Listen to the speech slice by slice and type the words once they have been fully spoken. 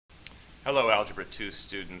Hello, Algebra 2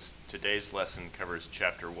 students. Today's lesson covers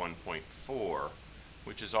Chapter 1.4,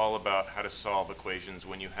 which is all about how to solve equations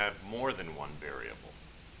when you have more than one variable.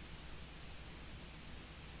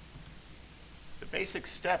 The basic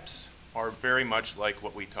steps are very much like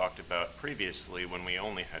what we talked about previously when we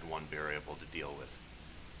only had one variable to deal with.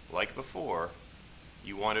 Like before,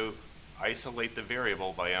 you want to isolate the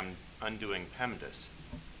variable by undoing PEMDAS.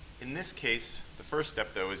 In this case, the first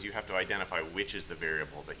step, though, is you have to identify which is the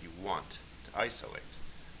variable that you want to isolate.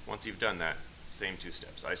 Once you've done that, same two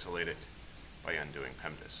steps. Isolate it by undoing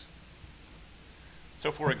PEMDAS.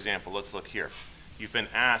 So, for example, let's look here. You've been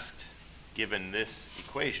asked, given this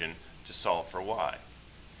equation, to solve for y.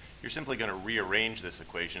 You're simply going to rearrange this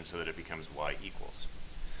equation so that it becomes y equals.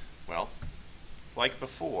 Well, like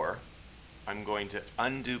before, I'm going to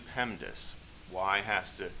undo PEMDAS. Y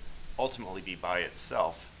has to ultimately be by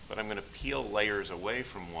itself, but I'm going to peel layers away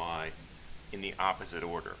from y in the opposite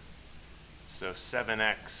order. So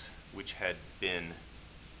 7x, which had been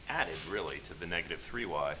added really to the negative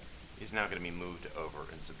 3y, is now going to be moved over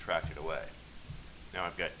and subtracted away. Now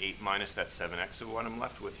I've got 8 minus that 7x, so what I'm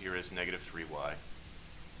left with here is negative 3y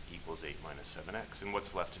equals 8 minus 7x. And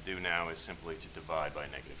what's left to do now is simply to divide by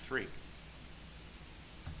negative 3.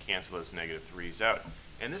 Cancel those negative 3's out.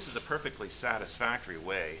 And this is a perfectly satisfactory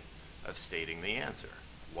way of stating the answer.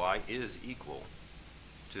 Y is equal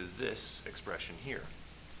to this expression here.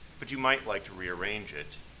 But you might like to rearrange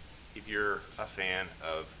it if you're a fan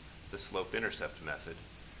of the slope-intercept method.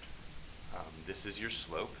 This is your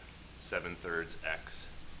slope, 7/3 x,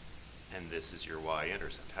 and this is your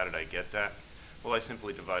y-intercept. How did I get that? Well, I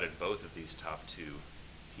simply divided both of these top two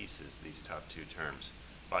pieces, these top two terms,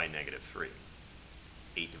 by negative 3.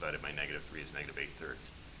 8 divided by negative 3 is negative 8/3.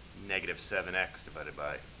 Negative 7x divided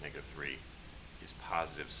by negative 3 is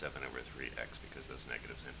positive 7/3x because those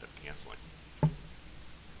negatives end up canceling.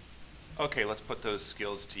 Okay, let's put those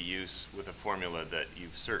skills to use with a formula that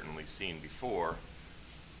you've certainly seen before,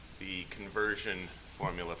 the conversion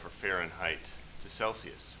formula for Fahrenheit to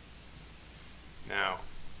Celsius. Now,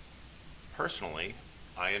 personally,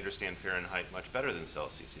 I understand Fahrenheit much better than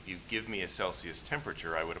Celsius. If you give me a Celsius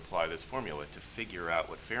temperature, I would apply this formula to figure out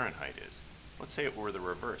what Fahrenheit is. Let's say it were the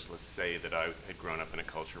reverse. Let's say that I had grown up in a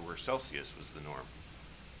culture where Celsius was the norm.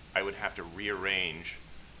 I would have to rearrange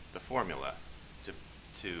the formula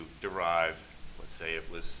to derive, let's say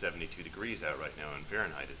it was 72 degrees out right now in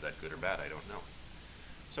Fahrenheit. Is that good or bad? I don't know.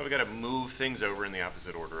 So we've got to move things over in the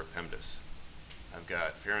opposite order of PEMDAS. I've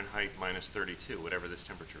got Fahrenheit minus 32, whatever this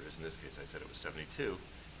temperature is. In this case, I said it was 72,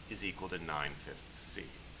 is equal to 9/5 C.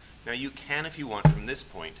 Now you can, if you want, from this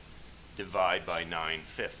point, divide by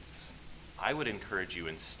 9/5. I would encourage you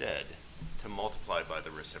instead to multiply by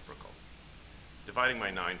the reciprocal. Dividing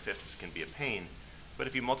by 9/5 can be a pain, but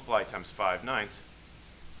if you multiply times 5/9,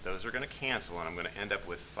 those are going to cancel, and I'm going to end up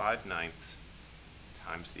with 5/9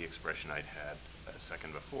 times the expression I'd had a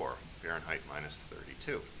second before, Fahrenheit minus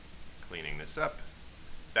 32. Cleaning this up,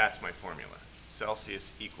 that's my formula.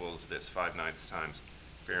 Celsius equals this, 5/9 times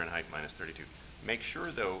Fahrenheit minus 32. Make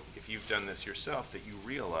sure, though, if you've done this yourself, that you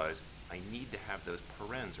realize I need to have those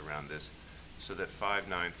parens around this so that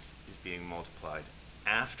 5/9 is being multiplied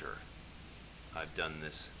after I've done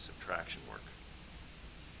this subtraction work.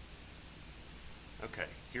 Okay,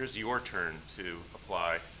 here's your turn to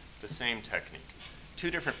apply the same technique.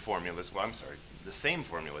 Two different formulas, the same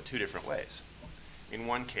formula, two different ways. In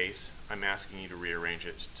one case, I'm asking you to rearrange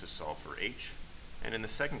it to solve for h, and in the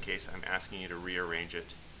second case, I'm asking you to rearrange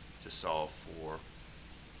it to solve for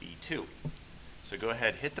b2. So go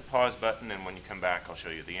ahead, hit the pause button, and when you come back, I'll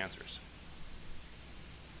show you the answers.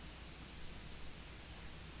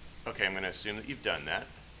 Okay, I'm going to assume that you've done that.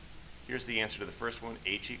 Here's the answer to the first one,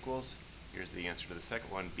 h equals. Here's the answer to the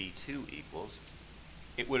second one, b2 equals.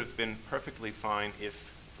 It would have been perfectly fine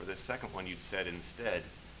if, for the second one, you'd said instead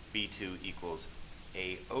b2 equals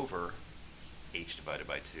a over h divided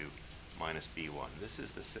by 2 minus b1. This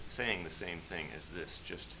is saying the same thing as this,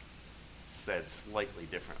 just said slightly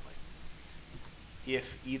differently.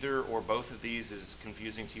 If either or both of these is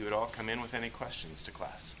confusing to you at all, come in with any questions to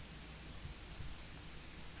class.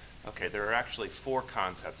 Okay, there are actually 4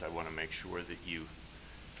 concepts I want to make sure that you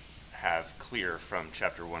have clear from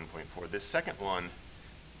chapter 1.4. This second one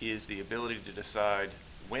is the ability to decide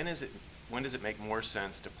when does it make more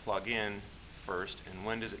sense to plug in first, and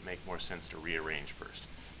when does it make more sense to rearrange first.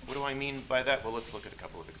 What do I mean by that? Well, let's look at a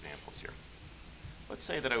couple of examples here. Let's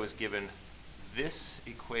say that I was given this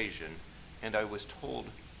equation and I was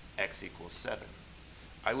told x equals 7.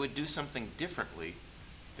 I would do something differently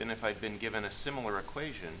than if I'd been given a similar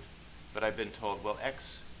equation, but I've been told, well,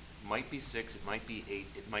 x might be 6, it might be 8,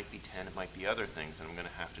 it might be 10, it might be other things, and I'm going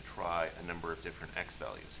to have to try a number of different x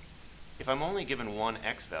values. If I'm only given one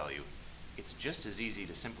x value, it's just as easy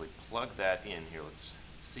to simply plug that in. Here, let's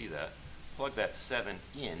see that. Plug that 7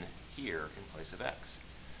 in here in place of x.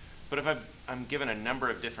 But if I'm given a number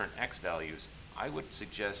of different x values, I would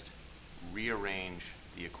suggest rearrange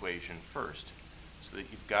the equation first so that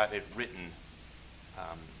you've got it written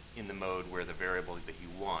in the mode where the variable that you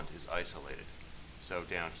want is isolated. So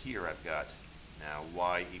down here I've got now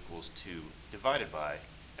y equals 2 divided by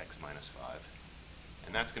x minus 5.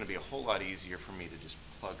 And that's going to be a whole lot easier for me to just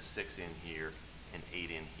plug 6 in here and 8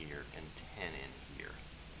 in here and 10 in here.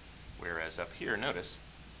 Whereas up here, notice,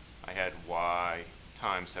 I had y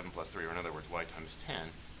times 7 plus 3, or in other words, y times 10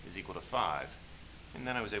 is equal to 5. And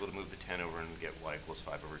then I was able to move the 10 over and get y equals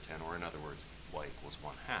 5 over 10, or in other words, y equals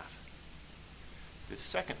 1/2. This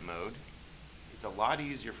second mode, it's a lot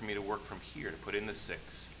easier for me to work from here to put in the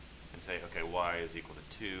 6 and say, okay, y is equal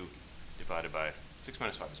to 2 divided by 6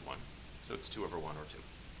 minus 5 is 1, so it's 2 over 1 or 2.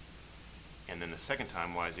 And then the second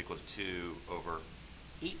time, y is equal to 2 over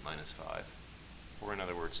 8 minus 5, or in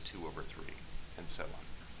other words, 2 over 3, and so on.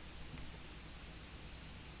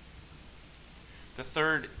 The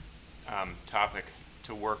third topic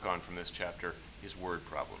to work on from this chapter is word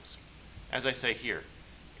problems. As I say here,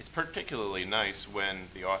 it's particularly nice when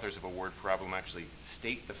the authors of a word problem actually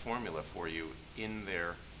state the formula for you in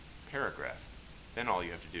their paragraph. Then all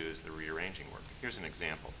you have to do is the rearranging work. Here's an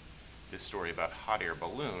example. This story about hot air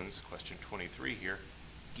balloons, question 23 here,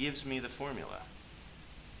 gives me the formula.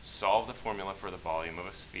 Solve the formula for the volume of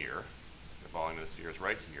a sphere. The volume of the sphere is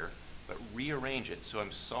right here, but rearrange it so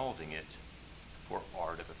I'm solving it for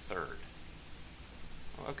r to the third.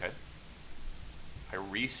 Well, okay. I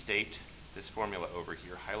restate this formula over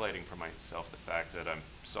here, highlighting for myself the fact that I'm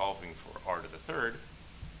solving for r to the third.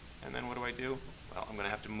 And then what do? Well, I'm going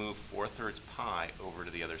to have to move 4/3 pi over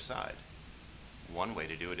to the other side. One way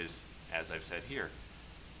to do it is, as I've said here,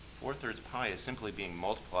 4/3 pi is simply being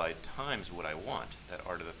multiplied times what I want, that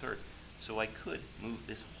r to the third. So I could move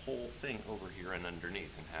this whole thing over here and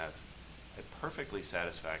underneath and have a perfectly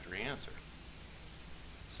satisfactory answer.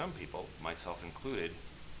 Some people, myself included,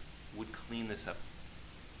 would clean this up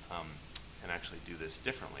and actually do this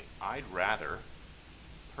differently. I'd rather,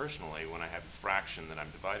 personally, when I have a fraction that I'm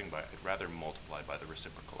dividing by, I'd rather multiply by the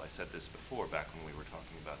reciprocal. I said this before, back when we were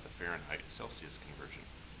talking about the Fahrenheit Celsius conversion.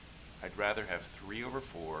 I'd rather have 3 over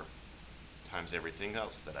 4 times everything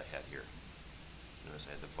else that I had here. Notice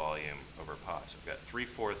I had the volume over pi. So I've got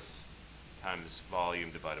 3/4 times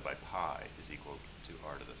volume divided by pi is equal to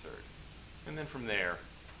r to the third. And then from there,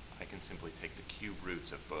 I can simply take the cube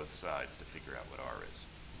roots of both sides to figure out what r is.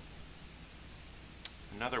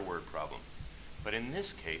 Another word problem. But in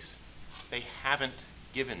this case, they haven't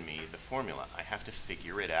given me the formula. I have to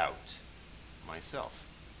figure it out myself.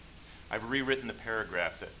 I've rewritten the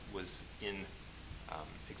paragraph that was in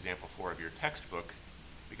example 4 of your textbook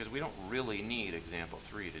because we don't really need example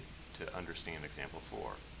 3 to understand example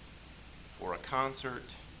 4. For a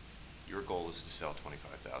concert, your goal is to sell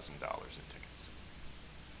 $25,000 in tickets.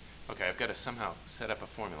 Okay, I've got to somehow set up a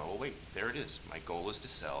formula. Well, wait, there it is. My goal is to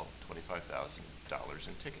sell $25,000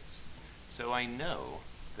 in tickets. So I know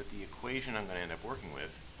that the equation I'm going to end up working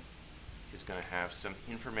with is going to have some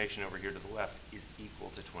information over here to the left is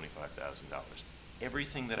equal to $25,000.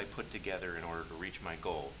 Everything that I put together in order to reach my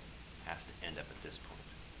goal has to end up at this point.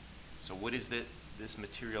 So what is this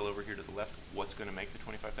material over here to the left? What's going to make the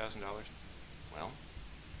 $25,000? Well,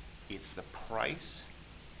 it's the price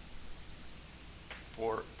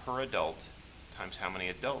per adult times how many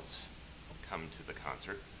adults come to the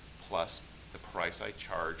concert plus the price I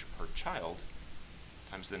charge per child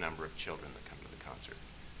times the number of children that come to the concert.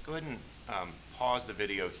 Go ahead and pause the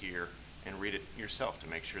video here and read it yourself to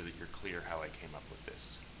make sure that you're clear how I came up with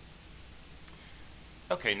this.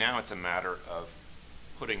 Okay, now it's a matter of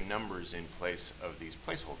putting numbers in place of these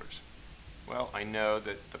placeholders. Well, I know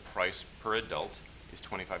that the price per adult is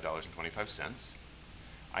 $25.25.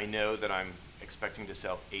 I know that I'm expecting to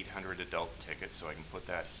sell 800 adult tickets, so I can put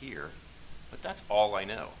that here. But that's all I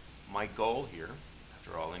know. My goal here,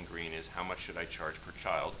 after all in green, is how much should I charge per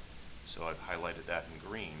child. So I've highlighted that in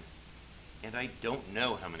green. And I don't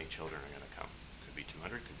know how many children are going to come. Could be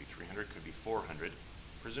 200, could be 300, could be 400.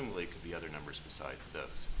 Presumably it could be other numbers besides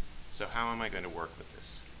those. So how am I going to work with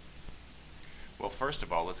this? Well, first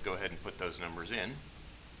of all, let's go ahead and put those numbers in.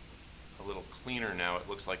 A little cleaner now, it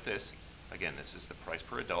looks like this. Again, this is the price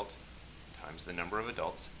per adult times the number of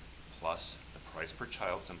adults plus the price per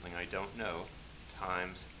child, something I don't know,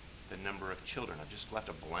 times the number of children. I've just left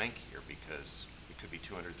a blank here because it could be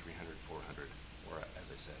 200, 300, 400, or as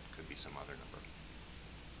I said, it could be some other number.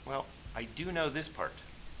 Well, I do know this part.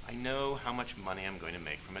 I know how much money I'm going to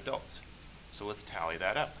make from adults. So let's tally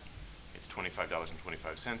that up. It's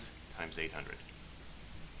 $25.25 times 800.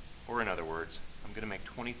 Or in other words, I'm going to make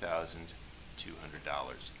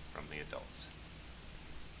 $20,200 from the adults.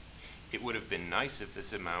 It would have been nice if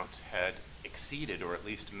this amount had exceeded or at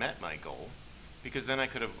least met my goal, because then I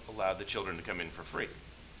could have allowed the children to come in for free.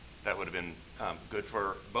 That would have been good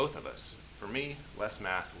for both of us. For me, less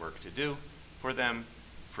math work to do. For them,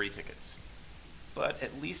 free tickets. But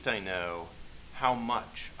at least I know how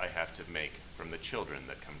much I have to make from the children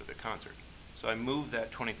that come to the concert. So I move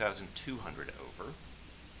that $20,200 over,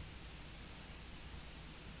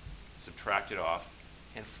 subtract it off,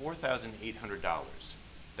 and $4,800.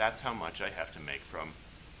 That's how much I have to make from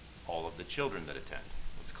all of the children that attend.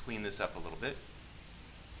 Let's clean this up a little bit.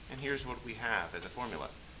 And here's what we have as a formula.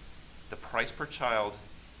 The price per child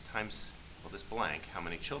times, well, this blank, how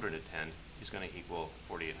many children attend, is going to equal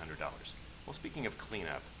 $4,800. Well, speaking of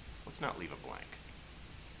cleanup, let's not leave a blank.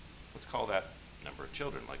 Let's call that number of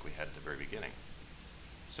children like we had at the very beginning.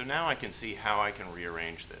 So now I can see how I can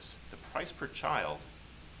rearrange this. The price per child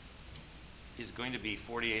is going to be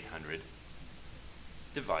 $4,800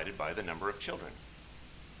 divided by the number of children.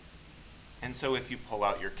 And so if you pull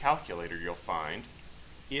out your calculator, you'll find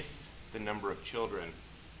if the number of children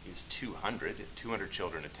is 200, if 200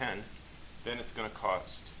 children attend, then it's going to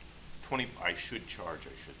cost I should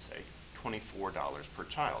say, $24 per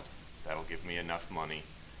child. That'll give me enough money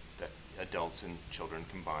that adults and children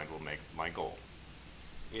combined will make my goal.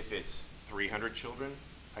 If it's 300 children,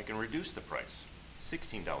 I can reduce the price,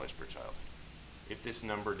 $16 per child. If this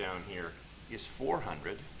number down here is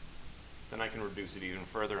 400, then I can reduce it even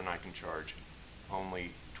further and I can charge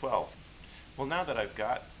only 12. Well, now that I've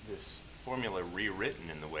got this formula rewritten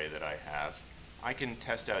in the way that I have, I can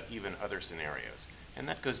test out even other scenarios. And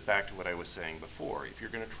that goes back to what I was saying before. If you're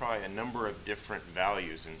going to try a number of different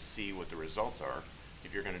values and see what the results are,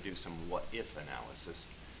 if you're going to do some what-if analysis,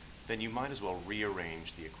 then you might as well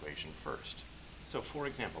rearrange the equation first. So for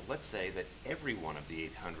example, let's say that every one of the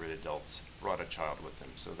 800 adults brought a child with them,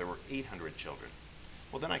 so there were 800 children.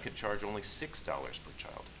 Well, then I could charge only $6 per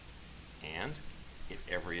child. And if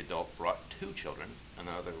every adult brought 2 children, in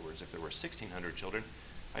other words, if there were 1,600 children,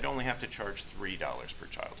 I'd only have to charge $3 per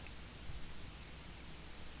child.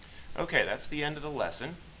 Okay, that's the end of the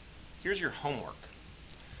lesson. Here's your homework.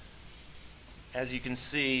 As you can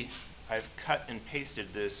see, I've cut and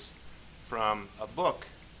pasted this from a book,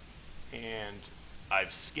 and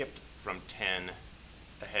I've skipped from 10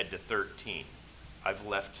 ahead to 13. I've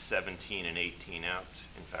left 17 and 18 out.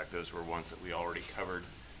 In fact, those were ones that we already covered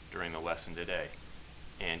during the lesson today,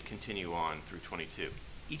 and continue on through 22.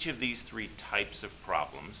 Each of these 3 types of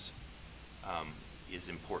problems is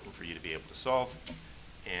important for you to be able to solve,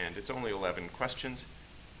 and it's only 11 questions.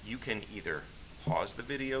 You can either pause the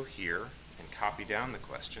video here and copy down the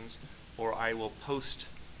questions, or I will post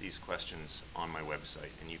these questions on my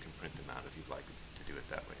website and you can print them out if you'd like to do it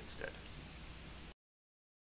that way instead.